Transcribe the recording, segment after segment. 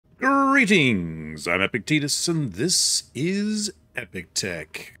Greetings! I'm Epictetus, and this is Epic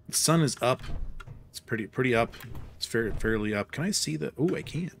Tech. The sun is up. It's pretty up. It's fairly up. Can I see the... Oh, I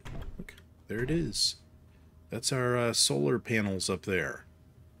can. Look, there it is. That's our solar panels up there.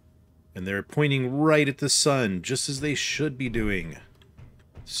 And they're pointing right at the sun, just as they should be doing.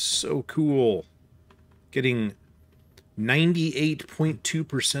 So cool. Getting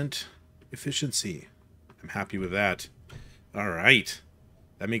 98.2% efficiency. I'm happy with that. All right.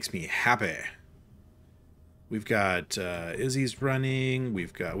 That makes me happy. We've got Izzy's running.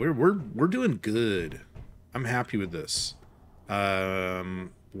 We've got we're doing good. I'm happy with this.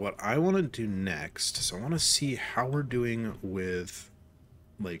 What I want to do next, so I want to see how we're doing with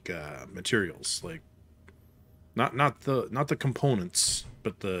like materials, like not the components,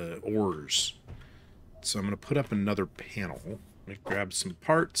 but the ores. So I'm gonna put up another panel. Let me grab some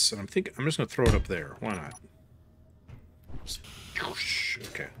parts, and I'm just gonna throw it up there. Why not?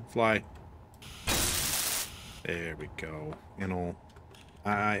 Okay, fly. There we go.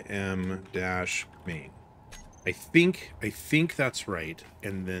 IM dash main. I think that's right.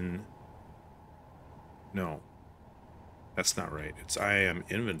 And then no, that's not right. It's IM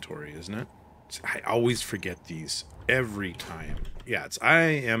inventory, isn't it? I always forget these every time. Yeah, it's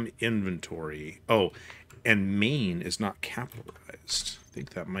IM inventory. Oh, and main is not capitalized. I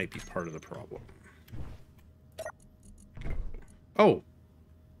think that might be part of the problem. Oh,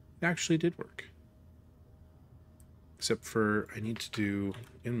 it actually did work. Except for I need to do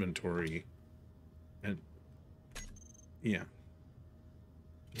inventory. And yeah.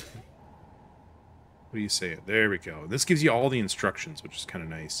 What do you say? There we go. This gives you all the instructions, which is kind of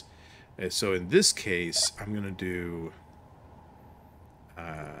nice. So in this case, I'm going to do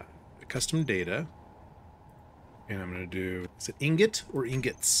custom data. And I'm going to do, is it ingot or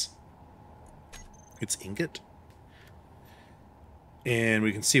ingots? It's ingot. And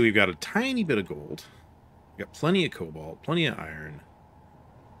we can see we've got a tiny bit of gold. We've got plenty of cobalt, plenty of iron,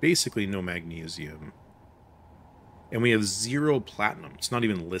 basically no magnesium. And we have 0 platinum. It's not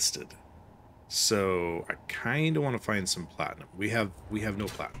even listed. So I kind of want to find some platinum. We have no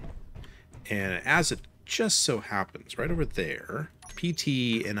platinum. And as it just so happens, right over there,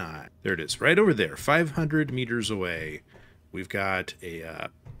 PT and I, there it is, right over there, 500 meters away, we've got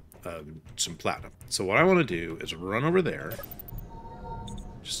some platinum. So what I want to do is run over there.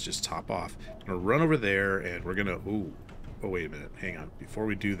 Just top off. I'm gonna run over there, and we're gonna... Ooh. Oh, wait a minute. Hang on. Before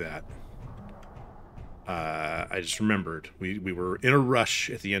we do that, I just remembered. We were in a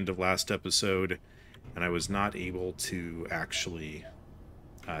rush at the end of last episode, and I was not able to actually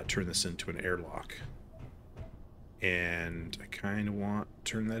turn this into an airlock. And I kind of want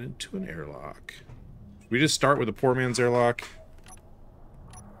to turn that into an airlock. Should we just start with a poor man's airlock?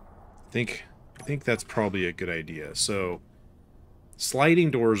 I think that's probably a good idea. So... sliding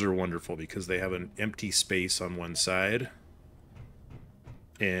doors are wonderful because they have an empty space on one side.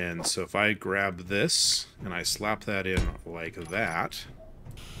 And so if I grab this and I slap that in like that,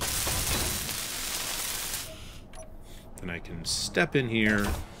 then I can step in here,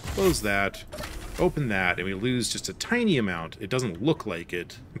 close that, open that, and we lose just a tiny amount. It doesn't look like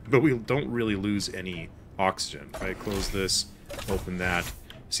it, but we don't really lose any oxygen. If I close this, open that,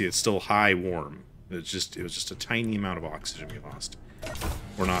 see it's still high warm. It was just a tiny amount of oxygen we lost.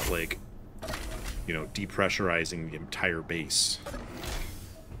 We're not, like, you know, depressurizing the entire base.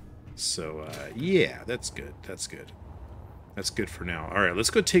 So, yeah, that's good. That's good. That's good for now. All right, let's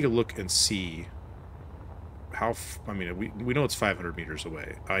go take a look and see how... I mean, we know it's 500 meters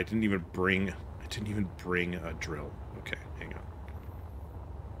away. I didn't even bring a drill. Okay, hang on.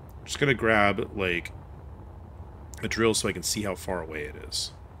 I'm just gonna grab, like, a drill so I can see how far away it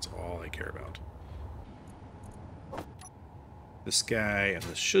is. That's all I care about. This guy, and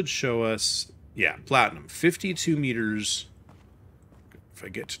this should show us, yeah, platinum, 52 meters. If I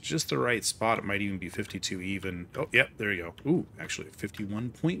get to just the right spot, it might even be 52 even. Oh, yep, there you go. Ooh, actually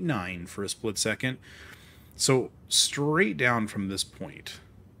 51.9 for a split second. So straight down from this point,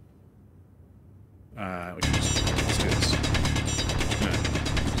 let's do this.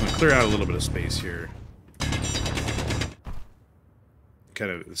 I'm gonna clear out a little bit of space here.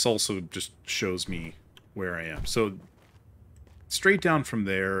 Kind of, this also just shows me where I am. So straight down from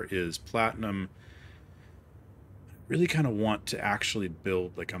there is platinum. I really kind of want to actually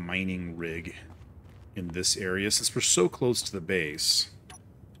build like a mining rig in this area since we're so close to the base.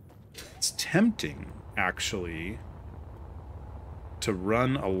 It's tempting, actually, to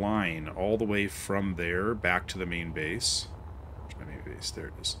run a line all the way from there back to the main base. Where's my main base? There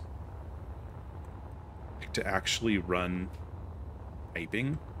it is. To actually run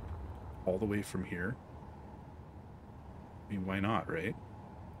piping all the way from here. I mean, why not, right?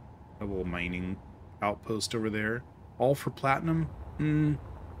 A little mining outpost over there. All for platinum?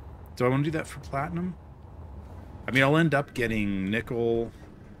 Do I want to do that for platinum? I mean, I'll end up getting nickel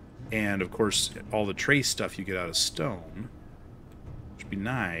and, of course, all the trace stuff you get out of stone. Which would be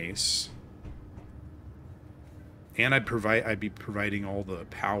nice. And I'd be providing all the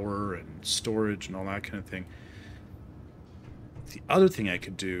power and storage and all that kind of thing. The other thing I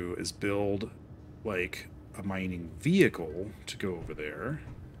could do is build, like, a mining vehicle to go over there.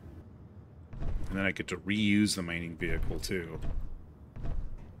 And then I get to reuse the mining vehicle, too.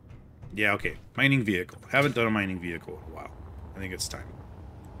 Yeah, okay. Mining vehicle. Haven't done a mining vehicle in a while. I think it's time.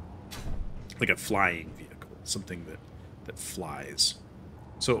 Like a flying vehicle. Something that flies.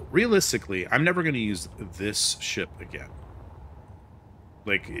 So, realistically, I'm never going to use this ship again.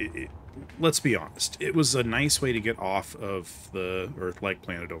 Like, let's be honest. It was a nice way to get off of the Earth-like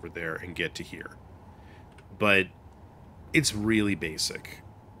planet over there and get to here. But it's really basic.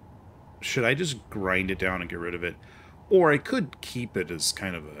 Should I just grind it down and get rid of it? Or I could keep it as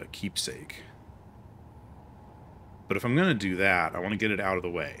kind of a keepsake. But if I'm going to do that, I want to get it out of the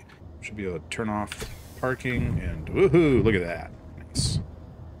way. Should be able to turn off the parking and woohoo, look at that. Nice.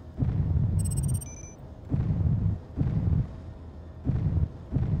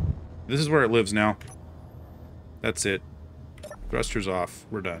 This is where it lives now. That's it. Thrusters off.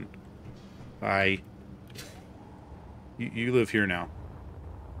 We're done. Bye. You live here now.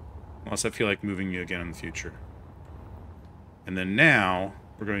 Unless I feel like moving you again in the future. And then now,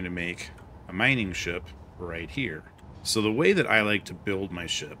 we're going to make a mining ship right here. So the way that I like to build my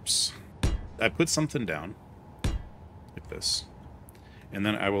ships, I put something down, like this. And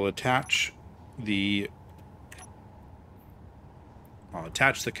then I will attach the... I'll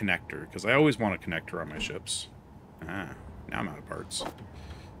attach the connector, because I always want a connector on my ships. Ah, now I'm out of parts.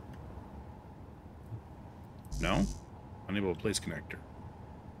 No? Unable to place connector.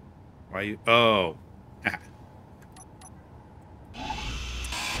 Why you... Oh. Ah.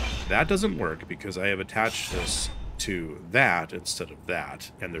 That doesn't work because I have attached this to that instead of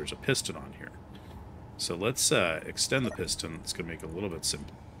that, and there's a piston on here. So let's extend the piston. It's going to make it a little bit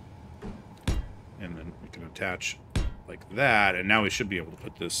simpler. And then we can attach like that, and now we should be able to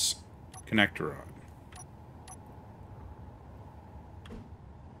put this connector on.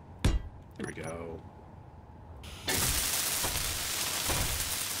 There we go.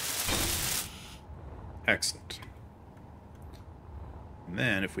 Excellent. And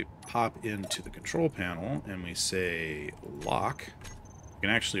then if we pop into the control panel and we say lock, we can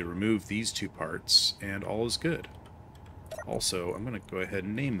actually remove these two parts and all is good. Also, I'm going to go ahead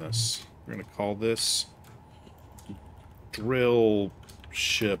and name this. We're going to call this drill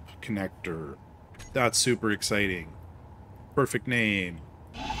ship connector. That's super exciting. Perfect name.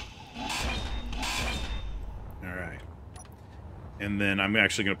 Alright. And then I'm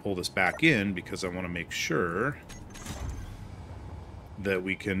actually going to pull this back in because I want to make sure that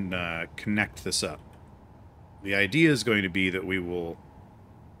we can connect this up. The idea is going to be that we will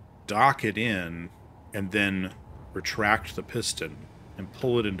dock it in and then retract the piston and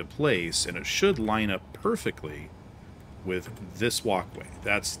pull it into place, and it should line up perfectly with this walkway.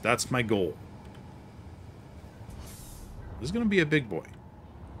 That's my goal. This is going to be a big boy.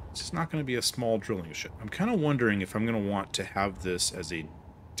 It's not going to be a small drilling ship. I'm kind of wondering if I'm going to want to have this as a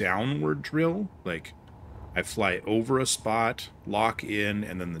downward drill, like I fly over a spot, lock in,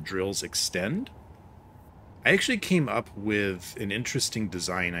 and then the drills extend. I actually came up with an interesting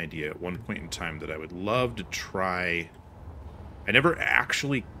design idea at one point in time that I would love to try. I never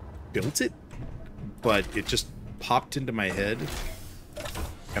actually built it, but it just popped into my head,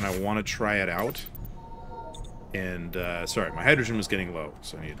 and I want to try it out. And, sorry, my hydrogen was getting low,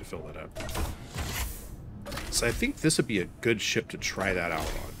 so I needed to fill that up. So I think this would be a good ship to try that out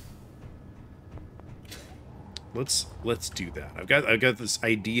on. Let's do that. I've got this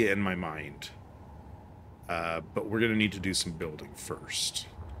idea in my mind, but we're gonna need to do some building first.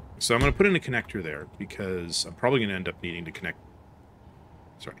 So I'm gonna put in a connector there because I'm probably gonna end up needing to connect.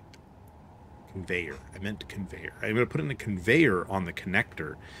 Sorry, conveyor. I meant conveyor. I'm gonna put in a conveyor on the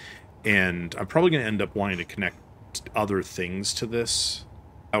connector, and I'm probably gonna end up wanting to connect other things to this.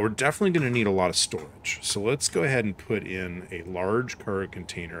 We're definitely going to need a lot of storage. So let's go ahead and put in a large cargo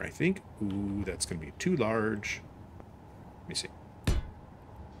container. I think, ooh, that's going to be too large. Let me see.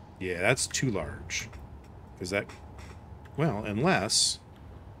 Yeah, that's too large. Is that, well, unless...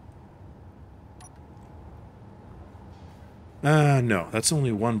 no, that's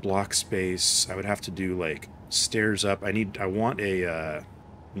only one block space. I would have to do, like, stairs up. I want a,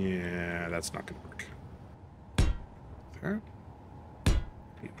 yeah, that's not going to work. There.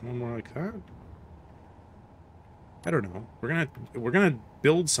 One more like that. I don't know. We're gonna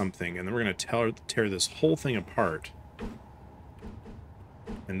build something, and then we're gonna tear this whole thing apart,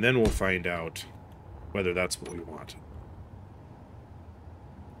 and then we'll find out whether that's what we want.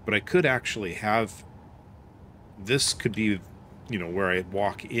 But I could actually have this could be, you know, where I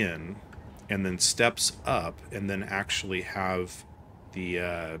walk in, and then steps up, and then actually have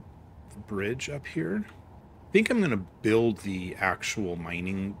the bridge up here. I think I'm going to build the actual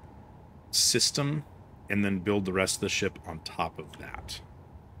mining system and then build the rest of the ship on top of that.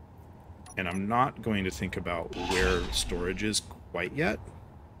 And I'm not going to think about where storage is quite yet.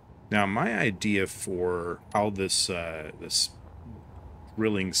 Now, my idea for how this this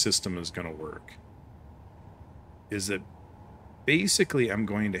drilling system is going to work is that basically I'm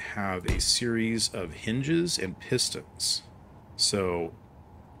going to have a series of hinges and pistons. So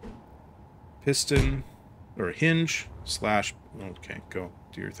piston or hinge slash, okay, go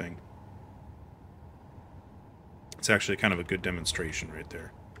do your thing. It's actually kind of a good demonstration right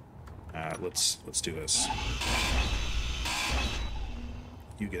there. Let's do this.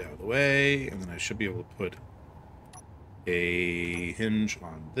 You get out of the way, and then I should be able to put a hinge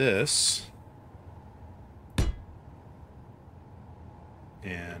on this.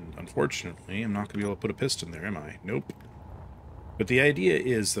 And unfortunately, I'm not going to be able to put a piston there, am I? Nope. But the idea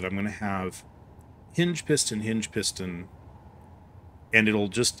is that I'm going to have hinge, piston, and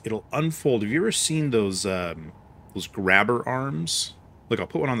it'll unfold. Have you ever seen those grabber arms? Look, I'll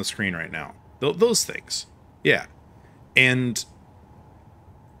put one on the screen right now. Those things. Yeah. And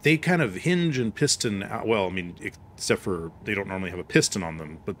they kind of hinge and piston out. Well, I mean, except for they don't normally have a piston on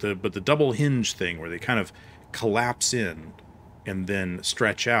them, but the double hinge thing where they kind of collapse in and then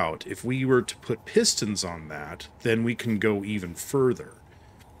stretch out. If we were to put pistons on that, then we can go even further.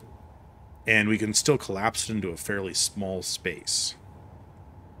 And we can still collapse it into a fairly small space.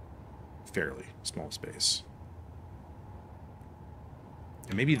 Fairly small space.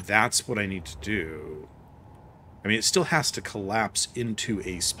 And maybe that's what I need to do. I mean, it still has to collapse into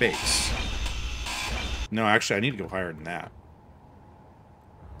a space. No, actually, I need to go higher than that.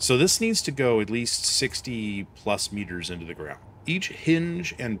 So this needs to go at least 60 plus meters into the ground. Each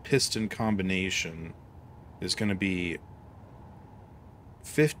hinge and piston combination is going to be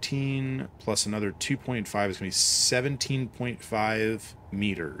 15 plus another 2.5 is going to be 17.5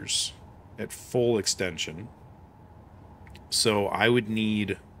 meters at full extension. So I would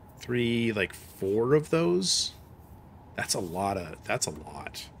need 4 of those. That's a lot. That's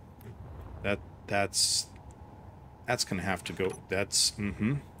going to have to go.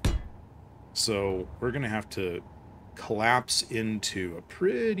 So we're going to have to collapse into a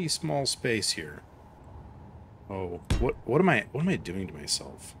pretty small space here. Oh, what am I doing to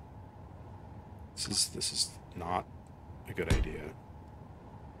myself? This is not a good idea.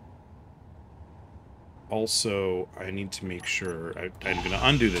 Also, I need to make sure I'm going to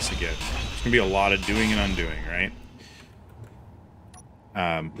undo this again. There's going to be a lot of doing and undoing, right?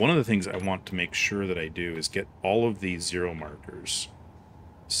 One of the things I want to make sure that I do is get all of these 0 markers.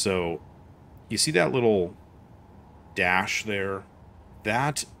 So, you see that little dash there?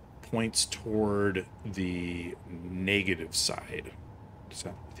 That points toward the negative side. I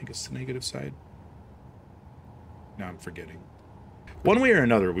think it's the negative side? No, I'm forgetting. One way or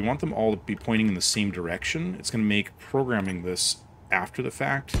another, we want them all to be pointing in the same direction. It's going to make programming this after the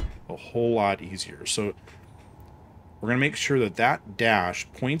fact a whole lot easier. So we're going to make sure that that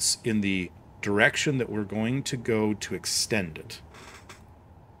dash points in the direction that we're going to go to extend it.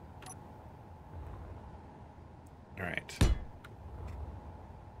 All right.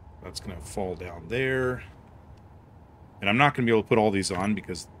 That's going to fall down there. And I'm not going to be able to put all these on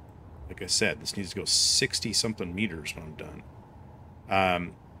because, like I said, this needs to go 60-something meters when I'm done.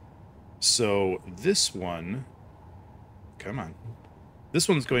 So this one, come on. This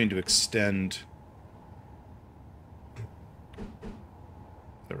one's going to extend. Is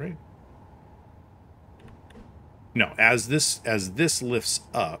that right? No, as this lifts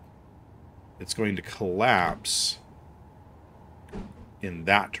up, it's going to collapse in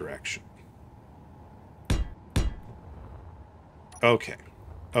that direction. Okay.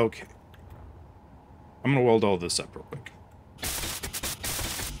 Okay. I'm going to weld all this up real quick.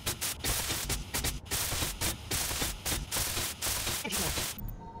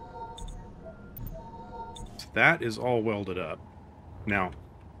 That is all welded up. Now,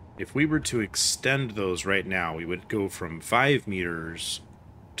 if we were to extend those right now, we would go from 5 meters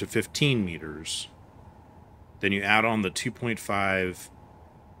to 15 meters. Then you add on the 2.5,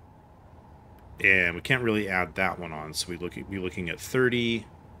 and we can't really add that one on, so we'd be looking at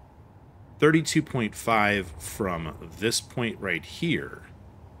 32.5 from this point right here.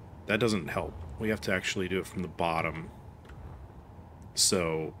 That doesn't help. we have to actually do it from the bottom.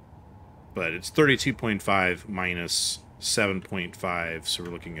 So, but it's 32.5 minus 7.5, so we're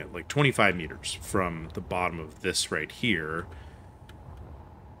looking at like 25 meters from the bottom of this right here.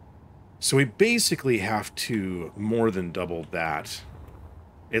 So we basically have to more than double that,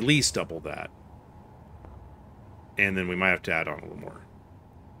 at least double that. And then we might have to add on a little more.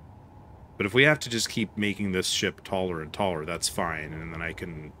 But if we have to just keep making this ship taller and taller, that's fine. And then I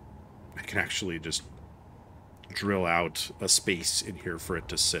can actually just drill out a space in here for it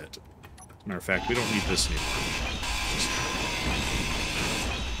to sit. As a matter of fact, we don't need this anymore.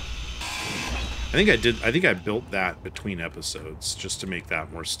 I think I built that between episodes just to make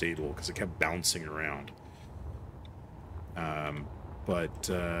that more stable because it kept bouncing around. Yeah.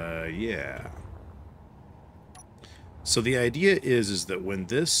 So the idea is that when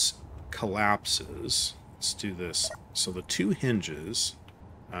this collapses, let's do this. So the two hinges,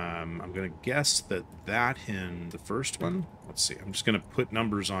 I'm going to guess that hinge, the first one, let's see, I'm just going to put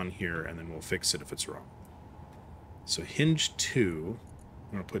numbers on here and then we'll fix it if it's wrong. So hinge 2,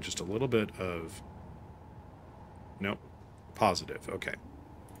 I'm going to put just a little bit of, nope, positive, okay.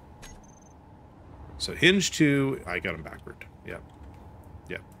 So hinge 2, I got them backward, yep,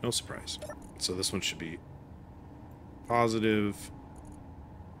 no surprise. So this one should be positive,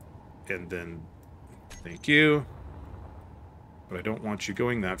 and then, thank you, but I don't want you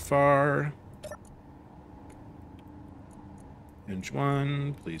going that far. Hinge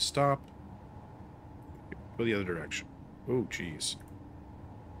 1, please stop. Go the other direction. Oh, jeez.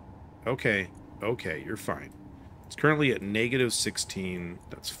 Okay, you're fine. It's currently at negative 16.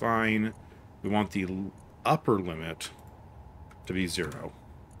 That's fine. We want the upper limit to be 0.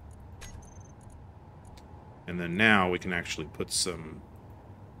 And then now we can actually put some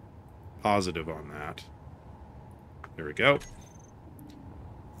positive on that. There we go.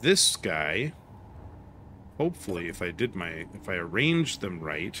 This guy, hopefully, if I arranged them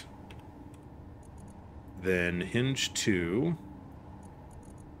right, then hinge 2,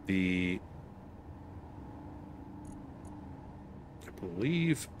 I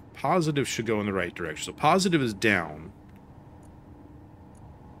believe positive should go in the right direction. So positive is down.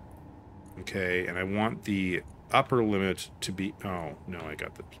 Okay, and I want the upper limit to be, oh, no, I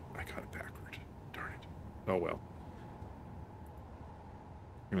got it backward. Darn it. Oh, well.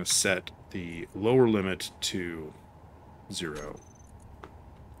 I'm going to set the lower limit to 0.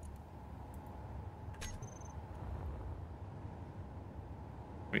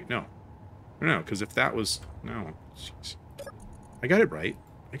 Wait, no. No, because if that was, no. Jeez. I got it right.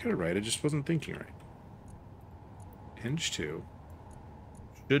 I just wasn't thinking right. Hinge 2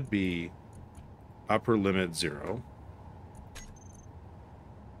 should be upper limit 0.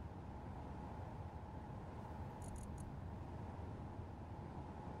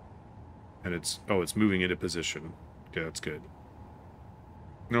 And it's, oh, it's moving into position. Okay, that's good.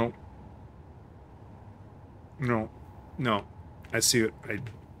 No. I see what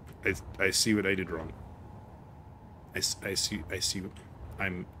I see what I did wrong. I see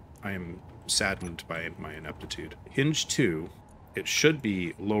I am saddened by my ineptitude. Hinge 2, it should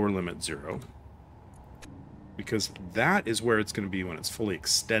be lower limit 0. Because that is where it's going to be when it's fully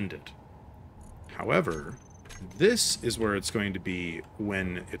extended. However, this is where it's going to be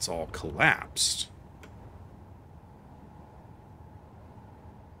when it's all collapsed.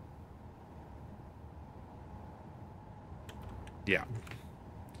 Yeah.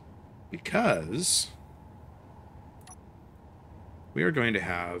 Because we are going to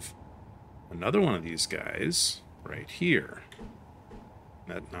have another one of these guys right here.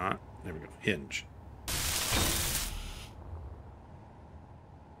 There we go, hinge.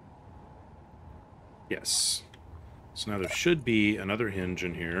 Yes. So now there should be another hinge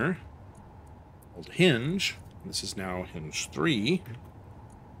in here. Called hinge. This is now hinge 3.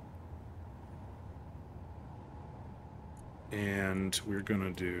 And we're going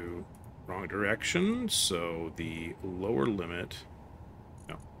to do wrong direction, so the lower limit...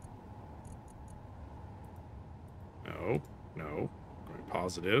 No. Going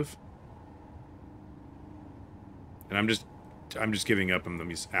positive. And I'm just giving up on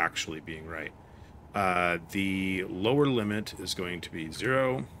them actually being right. The lower limit is going to be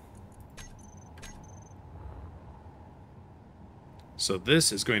 0. So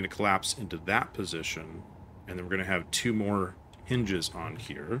this is going to collapse into that position, and then we're going to have 2 more hinges on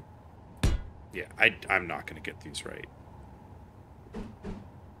here. Yeah, I'm not going to get these right.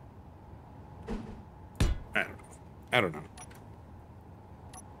 I don't know.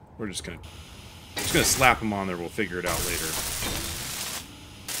 We're just gonna slap them on there. We'll figure it out later.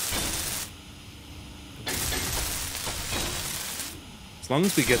 As long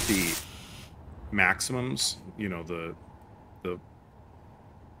as we get maximums, you know, the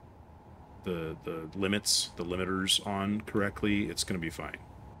limits, the limiters on correctly, it's going to be fine.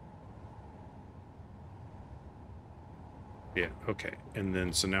 Yeah, okay. And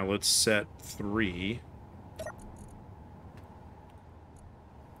then, so now let's set 3.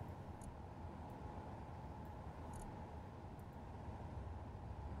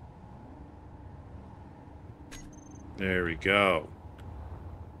 There we go.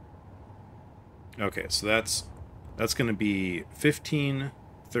 Okay, so that's going to be 15,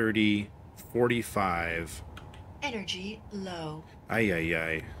 30, 45. Energy low. Ay, ay,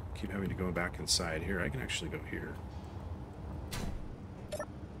 ay. Keep having to go back inside. Here, I can actually go here.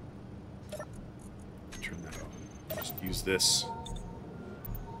 Turn that on. Just use this.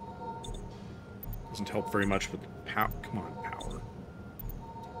 Doesn't help very much with power. Come on, power.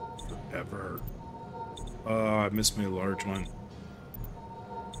 Forever. Oh, I missed my large one.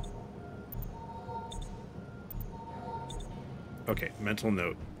 Okay, mental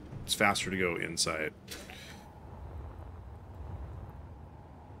note. It's faster to go inside.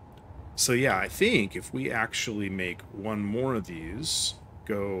 So yeah, I think if we actually make one more of these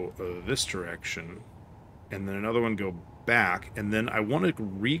go this direction, and then another one go back, and then I want to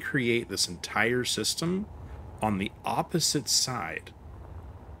recreate this entire system on the opposite side.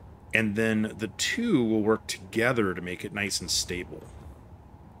 And then the two will work together to make it nice and stable.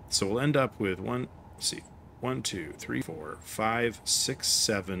 So we'll end up with let's see, 1, 2, 3, 4, 5, 6,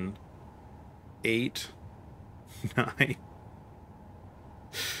 7, 8, 9,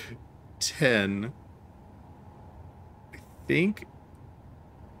 10. I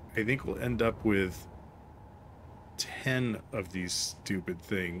think we'll end up with 10 of these stupid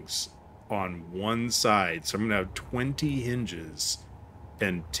things on one side. So I'm going to have 20 hinges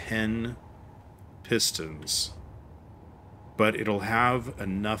and 10 pistons. But it'll have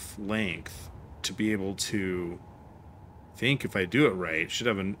enough length to be able to, I think if I do it right, it should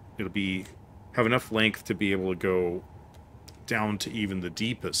have have enough length to be able to go down to even the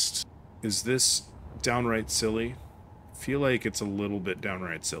deepest. Is this downright silly? I feel like it's a little bit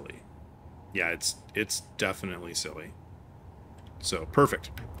downright silly. Yeah, it's definitely silly. So,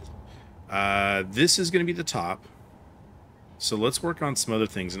 perfect. This is going to be the top. So let's work on some other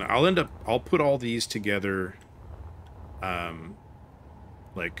things. And I'll put all these together,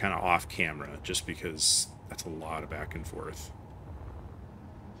 like kind of off camera, just because that's a lot of back and forth.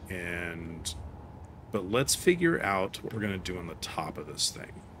 But let's figure out what we're going to do on the top of this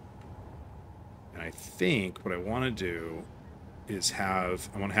thing. And I think what I want to do is I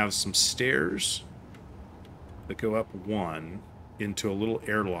want to have some stairs that go up one into a little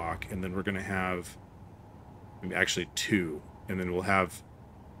airlock, and then we're going to have actually 2, and then we'll have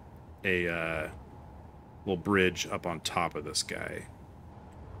a little bridge up on top of this guy.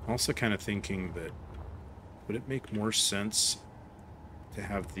 I'm also kind of thinking that would it make more sense to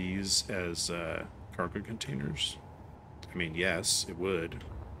have these as cargo containers? I mean, yes, it would.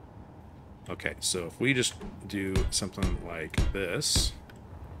 Okay, so if we just do something like this,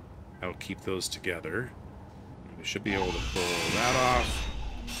 that'll keep those together. We should be able to pull that off.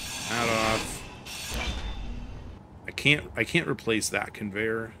 I can't replace that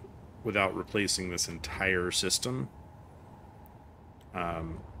conveyor without replacing this entire system.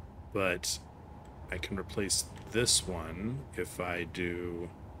 But I can replace this one if I do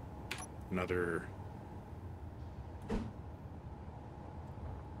another.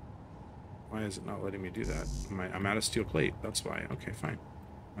 Why is it not letting me do that? I'm out of steel plate. That's why. Okay, fine.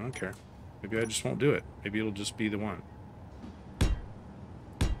 I don't care. Maybe I just won't do it. Maybe it'll just be the one.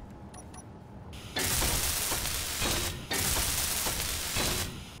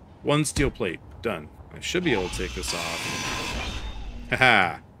 One steel plate. Done. I should be able to take this off.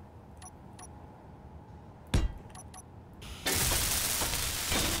 Haha.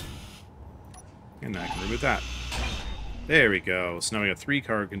 And I can remove that. There we go. So now we got 3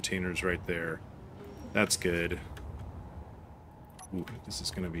 cargo containers right there. That's good. Ooh, this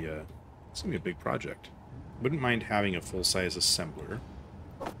is gonna be a big project. Wouldn't mind having a full-size assembler.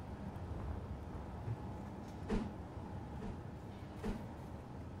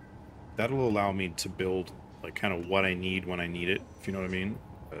 That'll allow me to build like kind of what I need when I need it, if you know what I mean.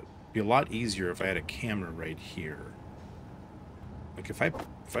 It'd be a lot easier if I had a camera right here. Like if I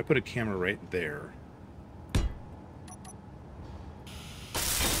put a camera right there,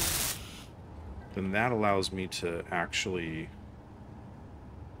 then that allows me to actually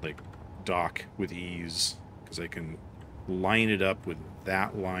like dock with ease, because I can line it up with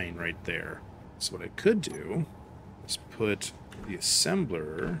that line right there. So what I could do is put the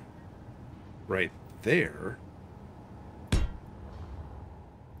assembler right there,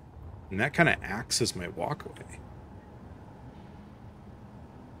 And that kind of acts as my walkway.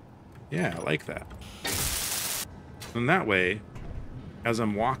 Yeah, I like that. And that way, as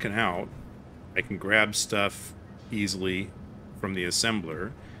I'm walking out, I can grab stuff easily from the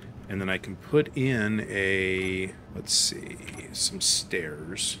assembler, and then I can put in a, let's see, some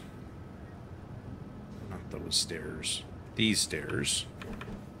stairs. Not those stairs. These stairs.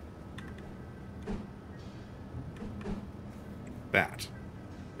 That.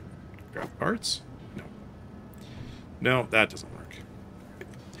 Grab parts? No. No, that doesn't work.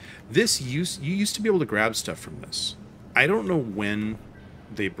 You used to be able to grab stuff from this. I don't know when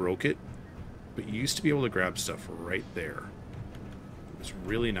they broke it, but you used to be able to grab stuff right there. It was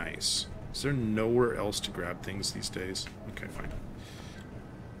really nice. Is there nowhere else to grab things these days? Okay, fine.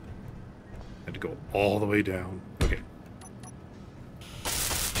 Had to go all the way down. Okay.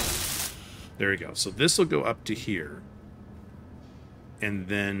 There we go. So this will go up to here. And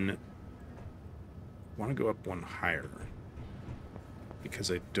then I want to go up one higher.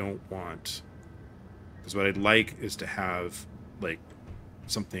 Because I don't want... Because what I'd like is to have, like,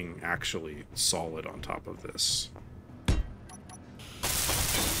 something actually solid on top of this.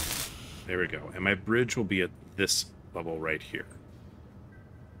 There we go. And my bridge will be at this level right here.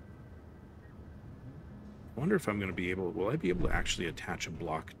 I wonder if I'm going to be able... Will I be able to actually attach a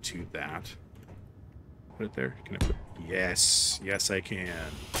block to that? Put it there? Can I put... Yes. Yes, I can.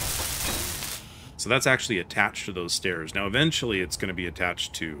 So that's actually attached to those stairs. Now, eventually, it's going to be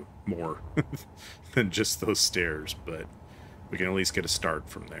attached to more than just those stairs, but we can at least get a start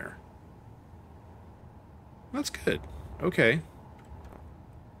from there. That's good. Okay.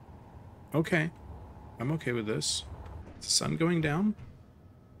 Okay. I'm okay with this. Is the sun going down?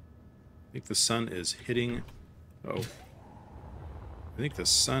 I think the sun is hitting... Oh. I think the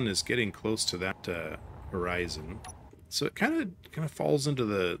sun is getting close to that horizon. So it kind of falls into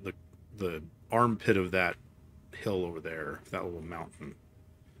the armpit of that hill over there, that little mountain.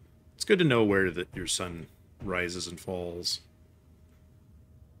 It's good to know where your sun rises and falls.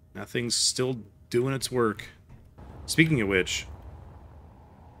 Nothing's still doing its work. Speaking of which,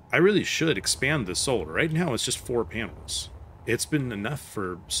 I really should expand the solar. Right now it's just 4 panels. It's been enough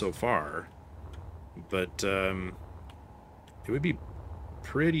for so far, but it would be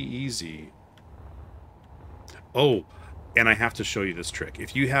pretty easy. Oh, and I have to show you this trick.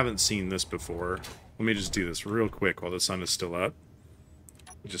 If you haven't seen this before, let me just do this real quick while the sun is still up.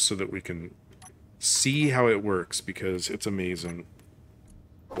 Just so that we can see how it works, because it's amazing.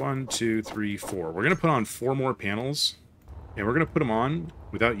 1, 2, 3, 4. We're going to put on 4 more panels, and we're going to put them on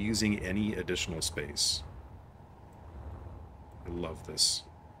without using any additional space. I love this.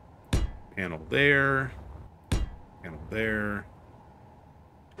 Panel there. Panel there.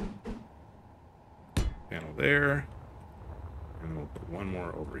 Panel there. And then we'll put one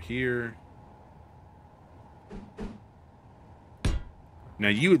more over here. Now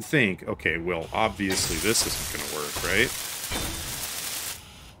you would think, okay, well, obviously this isn't going to work, right?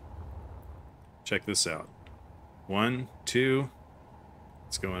 Check this out. 1, 2.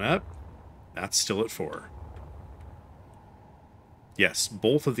 It's going up. That's still at 4. Yes,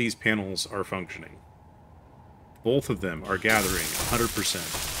 both of these panels are functioning. Both of them are gathering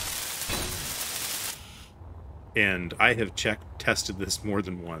 100%. And I have tested this more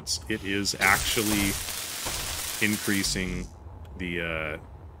than once. It is actually increasing the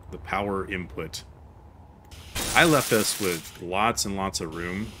power input. I left us with lots and lots of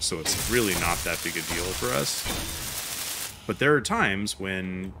room, so it's really not that big a deal for us. But there are times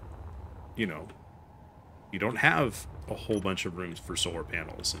when, you know, you don't have a whole bunch of rooms for solar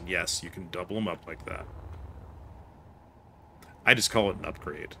panels, and yes, you can double them up like that. I just call it an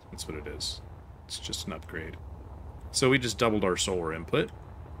upgrade. That's what it is. It's just an upgrade. So we just doubled our solar input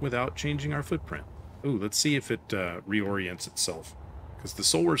without changing our footprint. Ooh, let's see if it reorients itself. Because the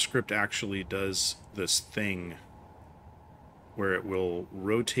solar script actually does this thing where it will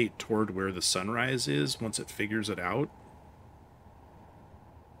rotate toward where the sunrise is once it figures it out.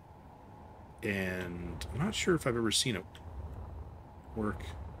 And I'm not sure if I've ever seen it work.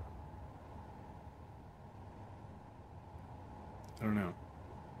 I don't know.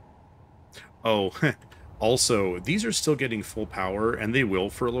 Oh, also, these are still getting full power, and they will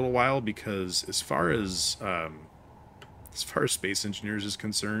for a little while, because as far as Space Engineers is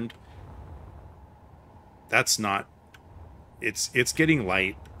concerned, that's not... It's getting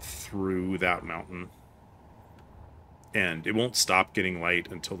light through that mountain. And it won't stop getting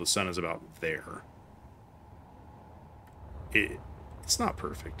light until the sun is about there. It's not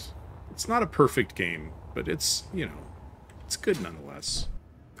perfect. It's not a perfect game, but it's, you know, it's good nonetheless.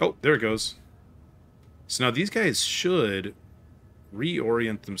 Oh, there it goes. So now these guys should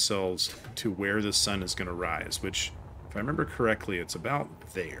reorient themselves to where the sun is going to rise, which, if I remember correctly, it's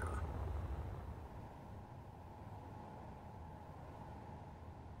about there.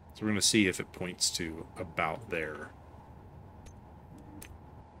 So we're going to see if it points to about there.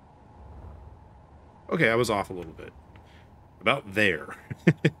 Okay, I was off a little bit. About there.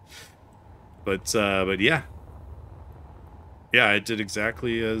 But yeah. Yeah, it did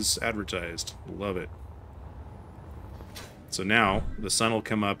exactly as advertised. Love it. So now the sun will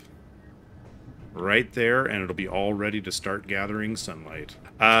come up right there, and it'll be all ready to start gathering sunlight.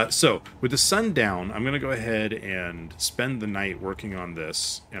 So with the sun down, I'm gonna go ahead and spend the night working on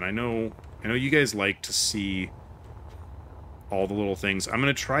this. And I know you guys like to see all the little things. I'm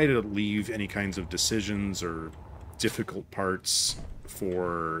gonna try to leave any kinds of decisions or difficult parts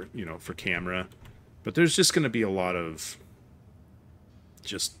for, you know, for camera. But there's just gonna be a lot of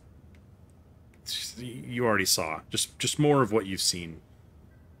just you already saw. Just more of what you've seen.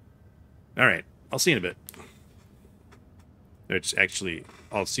 Alright, I'll see you in a bit. It's actually,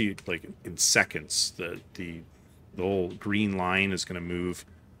 I'll see like in seconds. The whole green line is going to move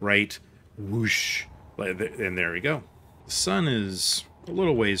right, whoosh, and there we go. The sun is a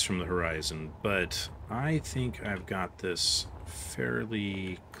little ways from the horizon, but I think I've got this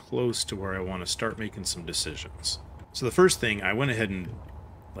fairly close to where I want to start making some decisions. So the first thing, I went ahead and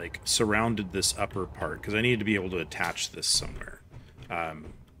like surrounded this upper part because I needed to be able to attach this somewhere.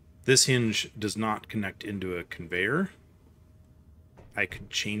 This hinge does not connect into a conveyor. I could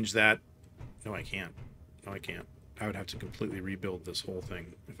change that. No, I can't. No, I can't. I would have to completely rebuild this whole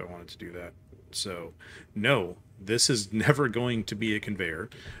thing if I wanted to do that. So, no, this is never going to be a conveyor.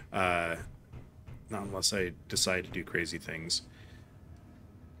 Not unless I decide to do crazy things.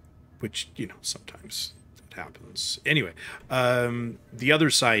 Which, you know, sometimes that happens. Anyway, the other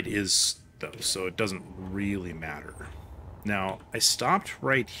side is, though, so it doesn't really matter. Now, I stopped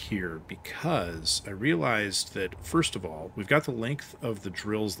right here because I realized that, first of all, we've got the length of the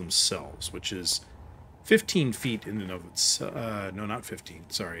drills themselves, which is 15 feet in and of itself. No, not 15.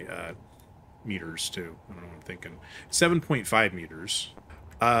 Sorry. Meters, too. I don't know what I'm thinking. 7.5 meters.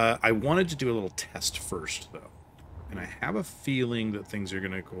 I wanted to do a little test first, though. And I have a feeling that things are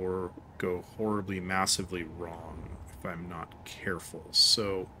going to go horribly, massively wrong if I'm not careful.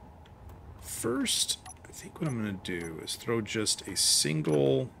 So, first, I think what I'm going to do is throw just a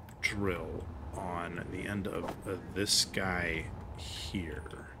single drill on the end of this guy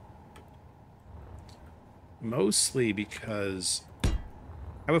here. Mostly because I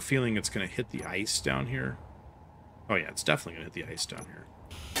have a feeling it's going to hit the ice down here. Oh yeah, it's definitely going to hit the ice down here.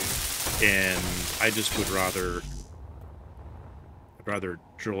 And I just would rather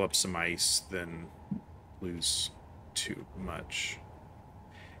drill up some ice than lose too much.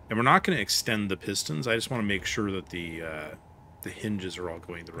 And we're not going to extend the pistons. I just want to make sure that the hinges are all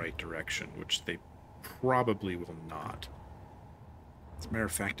going the right direction, which they probably will not. As a matter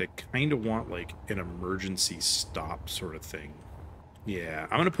of fact, I kind of want like an emergency stop sort of thing. Yeah,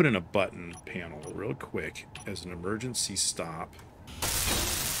 I'm going to put in a button panel real quick as an emergency stop.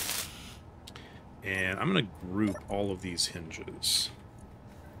 And I'm going to group all of these hinges.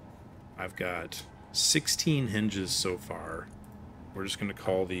 I've got 16 hinges so far. We're just going to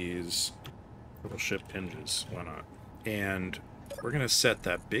call these little ship hinges. Why not? And we're going to set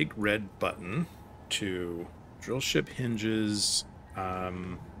that big red button to drill ship hinges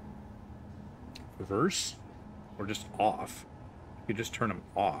reverse or just off. You just turn them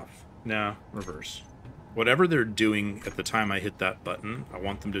off. No, reverse. Whatever they're doing at the time I hit that button, I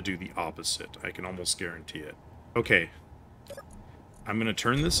want them to do the opposite. I can almost guarantee it. Okay. I'm going to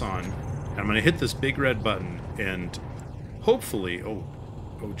turn this on. And I'm going to hit this big red button and hopefully... Oh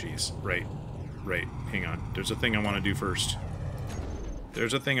geez. Right. Hang on. There's a thing I want to do first.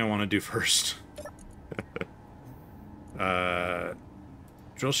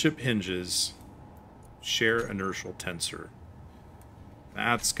 Drill ship hinges share inertial tensor.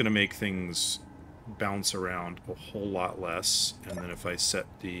 That's going to make things bounce around a whole lot less. And then if I set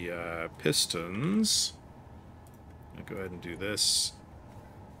the pistons... I'll go ahead and do this.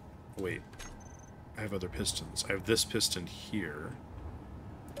 Wait. I have other pistons. I have this piston here.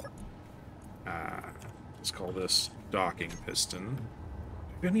 Let's call this docking piston. Do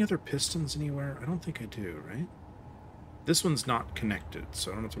I have any other pistons anywhere? I don't think I do, right? This one's not connected,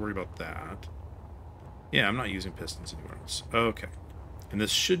 so I don't have to worry about that. Yeah, I'm not using pistons anywhere else. Okay. And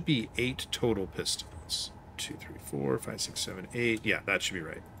this should be 8 total pistons. 2, 3, 4, 5, 6, 7, 8. Yeah, that should be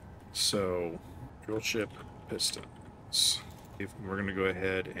right. So, drill ship pistons. We're going to go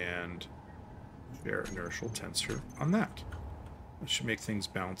ahead and share inertial tensor on that. That should make things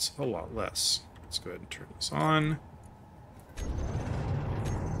bounce a lot less. Let's go ahead and turn this on.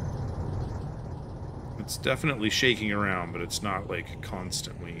 It's definitely shaking around, but it's not, like,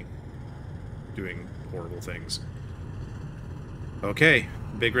 constantly doing horrible things. Okay,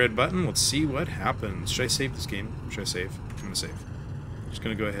 big red button. Let's see what happens. Should I save this game? Should I save? I'm going to save. Just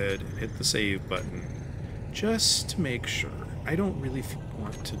going to go ahead and hit the save button just to make sure. I don't really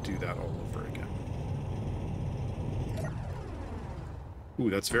want to do that all over again. Ooh,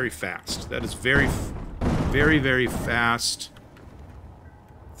 that's very fast. That is very, very fast.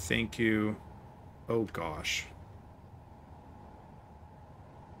 Thank you. Oh, gosh.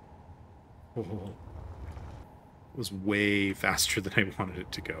 Oh. It was way faster than I wanted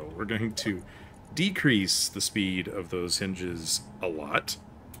it to go. We're going to decrease the speed of those hinges a lot.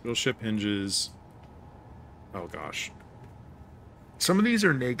 Wheel ship hinges. Oh, gosh. Some of these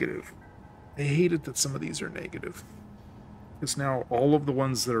are negative. I hate it that some of these are negative. Because now all of the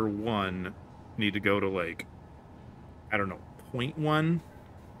ones that are 1 need to go to, like, I don't know, 0.1.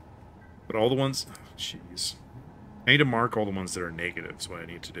 But all the ones... Oh, jeez. I need to mark all the ones that are negative is what I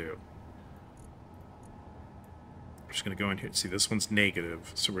need to do. I'm just going to go in here. See, this one's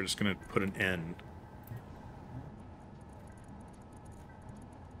negative, so we're just going to put an N.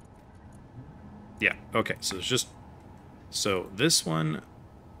 Yeah, okay, so it's just... So this one,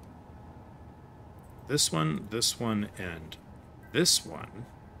 and this one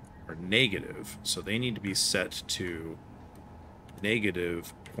are negative, so they need to be set to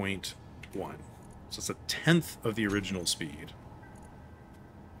negative 0.1. So it's 1/10 of the original speed.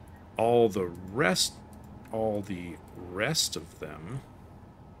 All the rest of them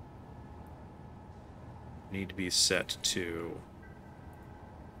need to be set to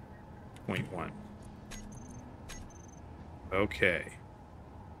 0.1. Okay.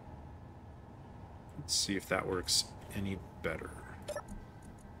 Let's see if that works any better.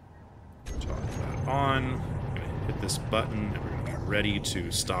 Toggle that on. I'm going to hit this button, and we're going to be ready to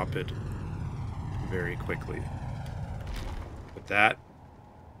stop it very quickly. But that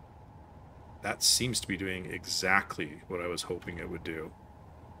seems to be doing exactly what I was hoping it would do.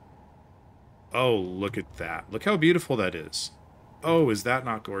 Oh, look at that. Look how beautiful that is. Oh, is that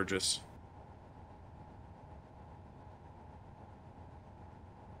not gorgeous?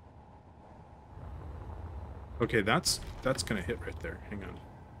 Okay, that's gonna hit right there. Hang on.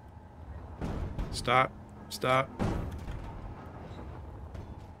 Stop. Stop.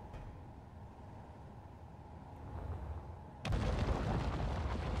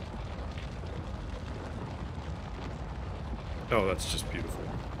 Oh, that's just beautiful.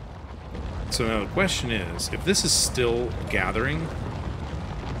 So now the question is, if this is still gathering...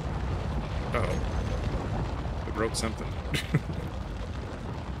 Uh-oh. I broke something. I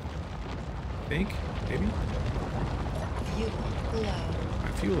think? Maybe? Fuel low.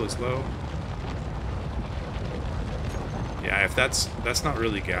 My fuel is low. Yeah, if that's not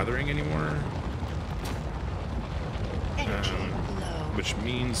really gathering anymore. Energy low. Which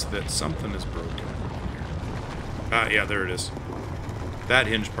means that something is broken. Ah, yeah, there it is. That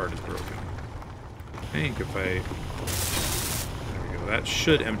hinge part is broken. I think if I... There we go. That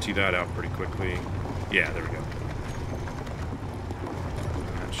should empty that out pretty quickly. Yeah, there we go.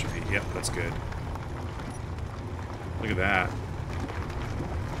 That should be... Yep, that's good. Look at that.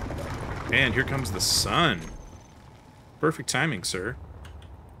 And here comes the sun. Perfect timing, sir.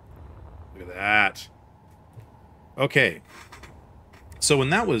 Look at that. Okay. So when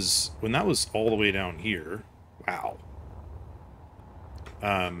that was all the way down here, wow.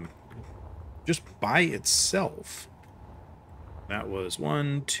 Just by itself, that was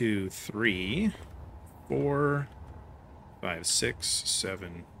 1, 2, 3, 4, 5, 6,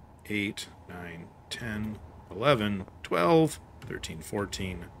 7, 8, 9, 10, 11, 12, 13,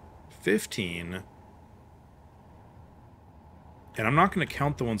 14, 15. And I'm not going to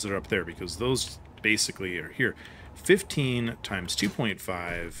count the ones that are up there because those basically are here. 15 times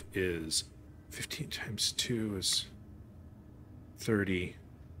 2.5 is... 15 times 2 is 30.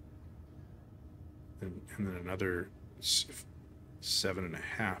 And then another 7.5.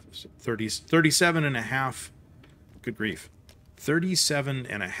 37.5. Good grief.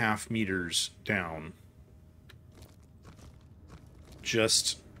 37.5 meters down.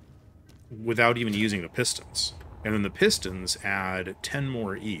 Just without even using the pistons. And then the pistons add 10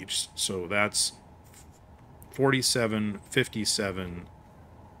 more each. So that's 47, 57,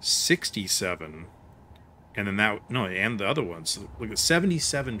 67. And then that, no, and the other ones. Look at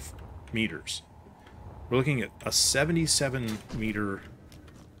 77 meters. We're looking at a 77 meter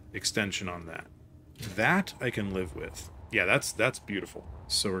extension on that. That I can live with. Yeah, that's beautiful.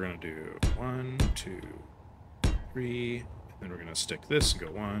 So we're going to do 1, 2, 3. And then we're going to stick this and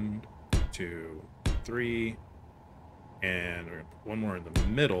go 1, 2, 3. And we're going to put one more in the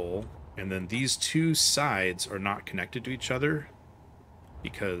middle. And then these two sides are not connected to each other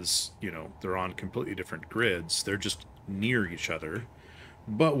because, you know, they're on completely different grids. They're just near each other.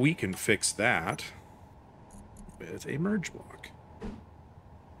 But we can fix that with a merge block.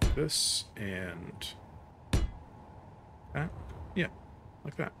 This and that. Yeah,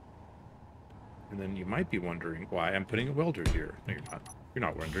 like that. And then you might be wondering why I'm putting a welder here. No, you're not. You're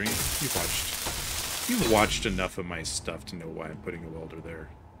not wondering. You've watched enough of my stuff to know why I'm putting a welder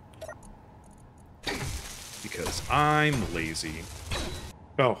there. Because I'm lazy.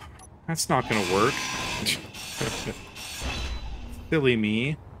 Oh, that's not going to work. Silly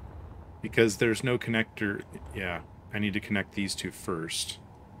me. Because there's no connector. Yeah, I need to connect these two first.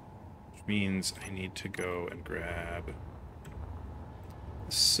 Which means I need to go and grab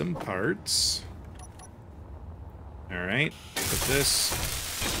some parts. Alright, put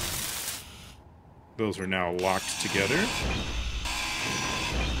this. Those are now locked together.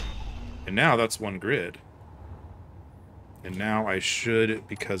 And now that's one grid. And now I should,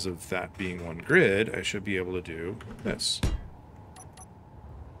 because of that being one grid, I should be able to do this.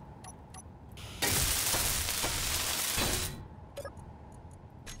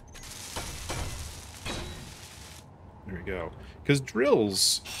 There we go. Because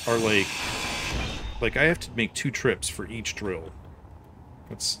drills are like I have to make 2 trips for each drill.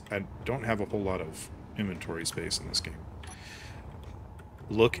 I don't have a whole lot of inventory space in this game.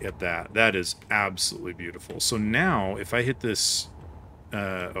 Look at that. That is absolutely beautiful. So now, if I hit this...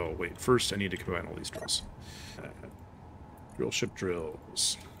 oh, wait. First, I need to combine all these drills. Drill ship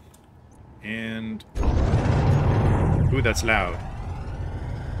drills. And... ooh, that's loud.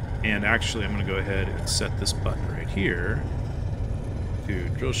 And actually, I'm going to go ahead and set this button right here to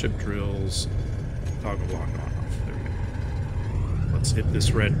drill ship drills, toggle block on off. There we go. Let's hit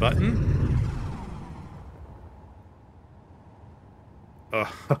this red button.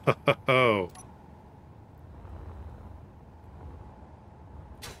 Oh.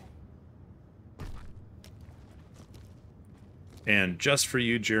 And just for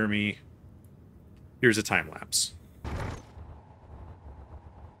you, Jeremy, here's a time lapse.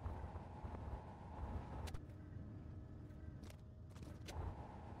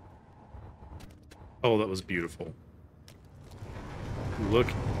 Oh, that was beautiful.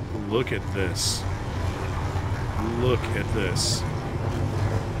 Look at this. Look at this.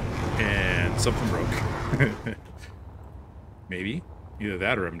 And something broke. Maybe. Either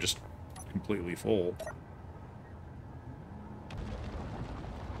that or I'm just completely full.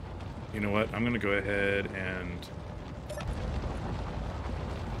 You know what? I'm going to go ahead and...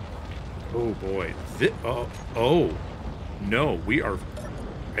 oh, boy. Oh. No, we are...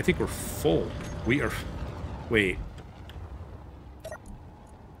 I think we're full. We are... wait.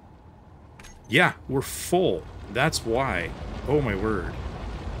 Yeah, we're full. That's why. Oh, my word.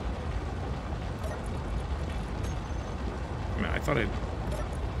 I thought I...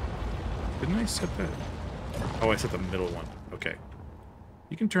 didn't I set that? Oh, I set the middle one. Okay.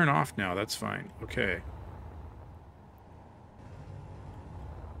 You can turn off now. That's fine. Okay.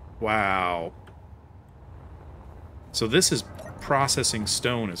 Wow. So this is processing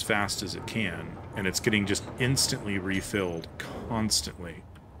stone as fast as it can, and it's getting just instantly refilled constantly.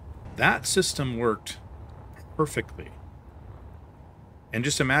 That system worked perfectly. And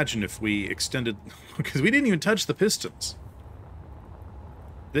just imagine if we extended... because we didn't even touch the pistons.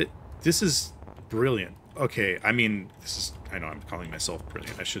 This is brilliant. Okay, I mean, this is... I know I'm calling myself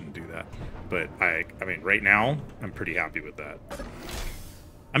brilliant. I shouldn't do that. But I mean, right now, I'm pretty happy with that.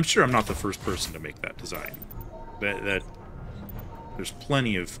 I'm sure I'm not the first person to make that design. There's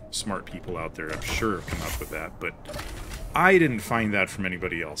plenty of smart people out there, I'm sure, have come up with that, but I didn't find that from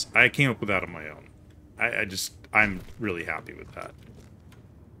anybody else. I came up with that on my own. I'm really happy with that.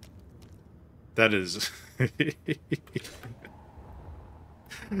 That is...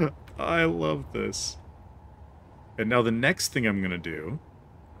 I love this. And now the next thing I'm going to do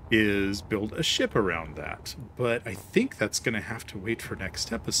is build a ship around that. But I think that's going to have to wait for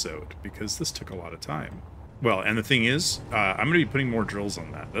next episode, because this took a lot of time. Well, and the thing is, I'm going to be putting more drills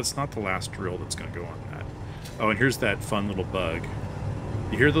on that. That's not the last drill that's going to go on that. Oh, and here's that fun little bug.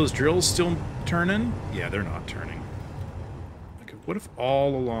 You hear those drills still turning? Yeah, they're not turning. Okay, what if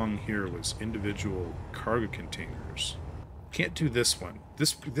all along here was individual cargo containers? Can't do this one.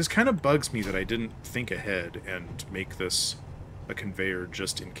 This kind of bugs me that I didn't think ahead and make this a conveyor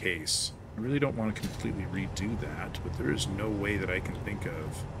just in case. I really don't want to completely redo that, but there is no way that I can think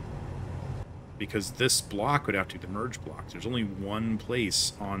of. Because this block would have to be the merge block. There's only one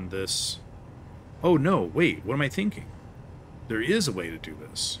place on this... oh, no, wait, what am I thinking? There is a way to do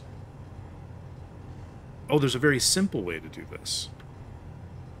this. Oh, there's a very simple way to do this.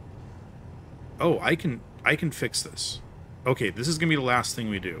 Oh, I can fix this. Okay, this is gonna be the last thing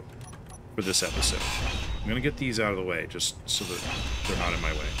we do for this episode. I'm gonna get these out of the way just so that they're not in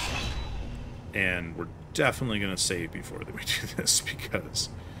my way. And we're definitely gonna save before that we do this because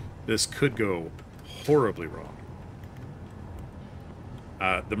this could go horribly wrong.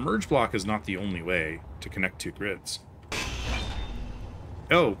 The merge block is not the only way to connect two grids.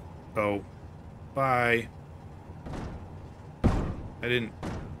 Oh, bye. I didn't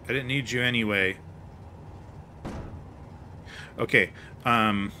need you anyway. Okay,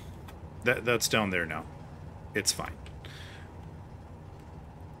 that's down there now. It's fine.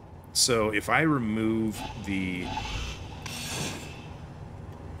 So if I remove the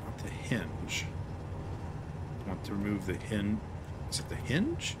not the hinge, I want to remove the hinge. Is it the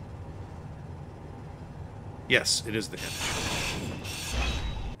hinge? Yes, it is the hinge.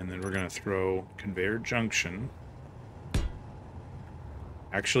 And then we're going to throw conveyor junction.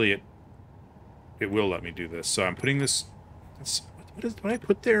 Actually, it will let me do this. So I'm putting this... What did I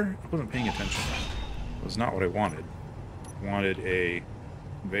put there? I wasn't paying attention. It was not what I wanted. I wanted a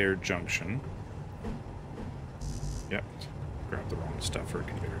conveyor junction. Yep. Grabbed the wrong stuff for a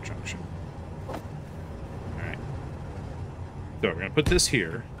conveyor junction. Alright. So we're going to put this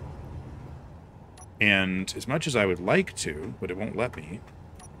here. And as much as I would like to, but it won't let me,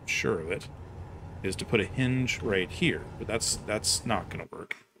 I'm sure of it, is to put a hinge right here. But that's not going to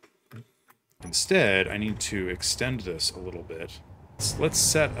work. Instead, I need to extend this a little bit. Let's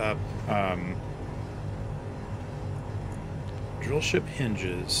set up drill ship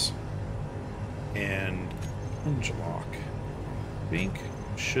hinges and hinge lock. I think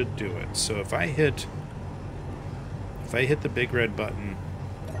should do it. So if I hit the big red button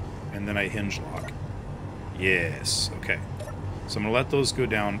and then I hinge lock. Yes, okay. So I'm gonna let those go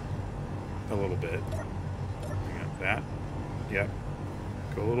down a little bit. Bring up that. Yep.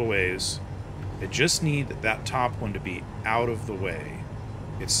 Go a little ways. I just need that top one to be out of the way.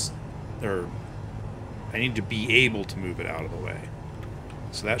 I need to be able to move it out of the way.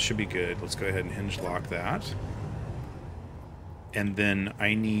 So that should be good. Let's go ahead and hinge lock that. And then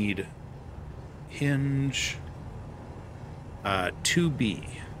I need hinge 2B.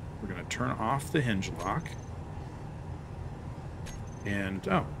 We're going to turn off the hinge lock. And,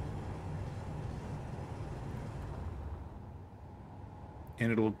 oh.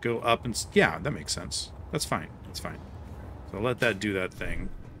 And it'll go up and... Yeah, that makes sense. That's fine. That's fine. So I'll let that do that thing.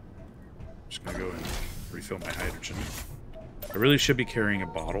 Just going to go and refill my hydrogen. I really should be carrying a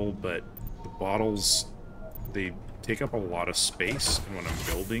bottle, but the bottles, they take up a lot of space, and when I'm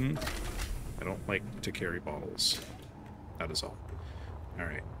building, I don't like to carry bottles. That is all.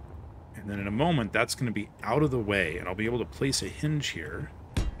 Alright. And then in a moment, that's going to be out of the way, and I'll be able to place a hinge here.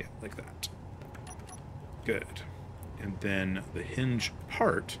 Yeah, like that. Good. And then the hinge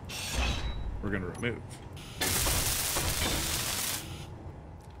part, we're going to remove.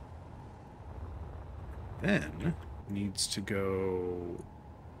 Then, needs to go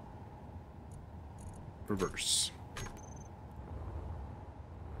reverse.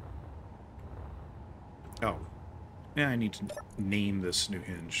 Oh. Yeah, I need to name this new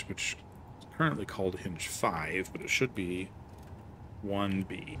hinge, which is currently called hinge 5, but it should be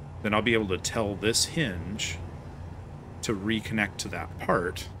 1B. Then I'll be able to tell this hinge to reconnect to that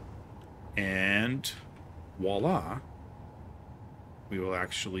part, and voila, we will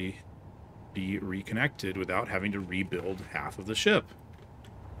actually be reconnected without having to rebuild half of the ship.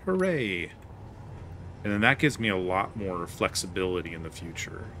 Hooray! And then that gives me a lot more flexibility in the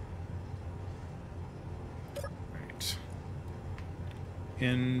future. Right.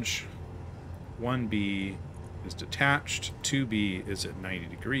 Hinge 1B is detached, 2B is at 90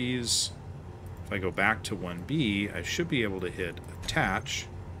 degrees. If I go back to 1B, I should be able to hit attach,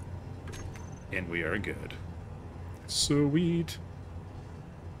 and we are good. Sweet.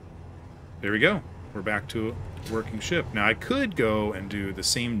 There we go. We're back to a working ship. Now, I could go and do the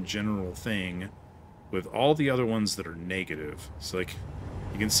same general thing with all the other ones that are negative. So, like,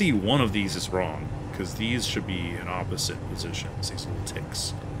 you can see one of these is wrong, because these should be in opposite positions, these little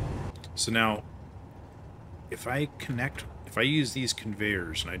ticks. So now, if I use these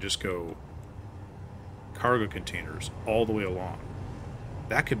conveyors and I just go cargo containers all the way along,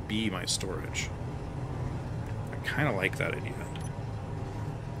 that could be my storage. I kind of like that idea.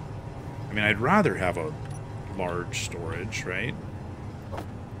 I mean, I'd rather have a large storage, right?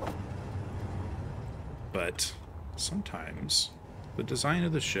 But sometimes the design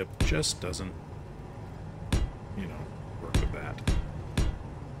of the ship just doesn't, you know, work with that.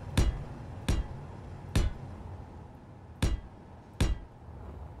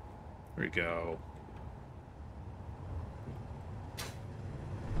 There we go.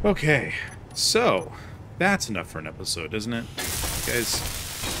 Okay, So, that's enough for an episode, isn't it?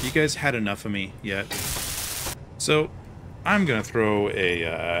 You guys had enough of me yet? So, I'm gonna throw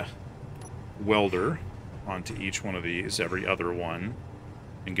a welder onto each one of these, every other one,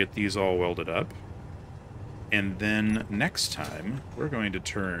 and get these all welded up. And then next time, we're going to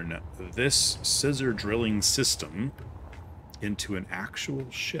turn this scissor drilling system into an actual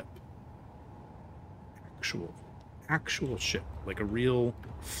ship. Actual ship. Like a real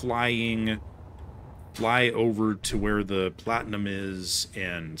fly over to where the platinum is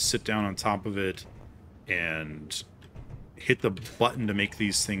and sit down on top of it and hit the button to make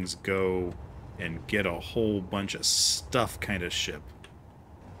these things go and get a whole bunch of stuff kind of ship.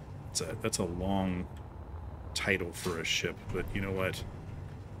 That's a long title for a ship, but you know what?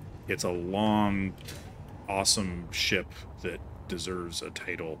 It's a long, awesome ship that deserves a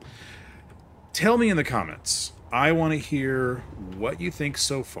title. Tell me in the comments. I want to hear what you think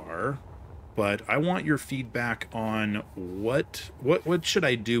so far, but I want your feedback on what should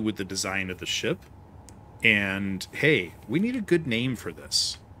I do with the design of the ship? And hey, we need a good name for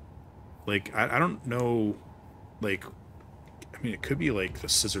this. Like, I don't know, like, I mean, it could be like the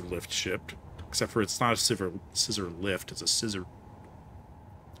scissor lift ship, except for it's not a scissor lift, it's a scissor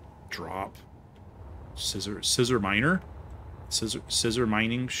drop. Scissor miner? Scissor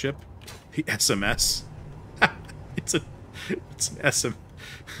mining ship? The SMS. it's an SM.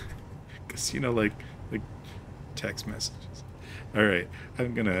 Because, you know, like text messages. All right,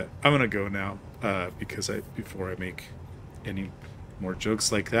 I'm gonna go now because before I make any more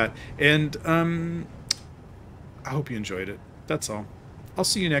jokes like that. And I hope you enjoyed it. That's all. I'll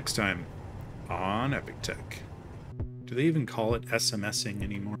see you next time on Epic Tech. Do they even call it SMSing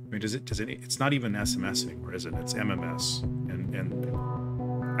anymore? I mean, it's not even SMSing, or is it? It's MMS.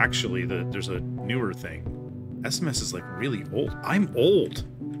 And actually, there's a newer thing. SMS is like really old. I'm old.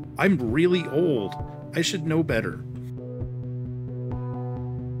 I'm really old. I should know better.